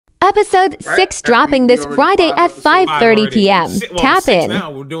Episode 6 dropping this Friday at 5:30 p.m. Tap in.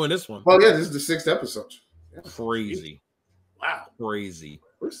 Now we're doing this one. Well, yeah, this is the 6th episode. Yeah. Crazy. Wow. Crazy.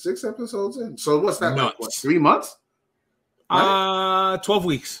 We're 6 episodes in. So what's that? Nuts. Like, what, 3 months? 12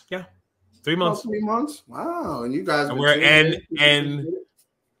 weeks. Yeah. 3 months. 3 months. Wow. And you guys and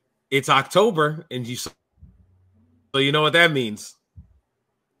it's October, and so you know what that means.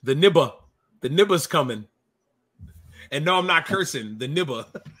 The nibba's coming. And no, I'm not cursing. The nibba.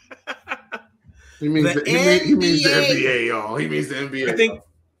 He means the NBA, y'all. He means the NBA. I think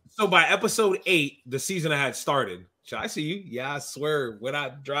so. By episode 8, the season had started. Should I see you? Yeah, I swear. When I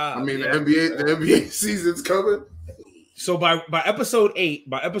drive. I mean, the NBA season's coming. So by episode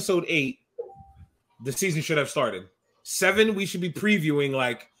 8, the season should have started. 7, we should be previewing.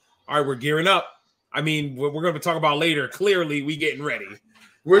 Like, all right, we're gearing up. I mean, we're going to talk about later. Clearly, we getting ready.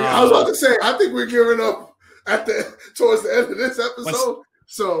 I was about to say, I think we're gearing up towards the end of this episode.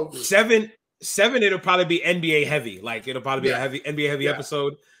 So 7, it'll probably be NBA heavy. Like, it'll probably be a heavy NBA heavy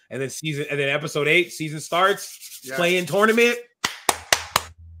episode, and then episode 8, season starts, playing tournament.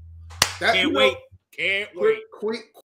 Can't wait.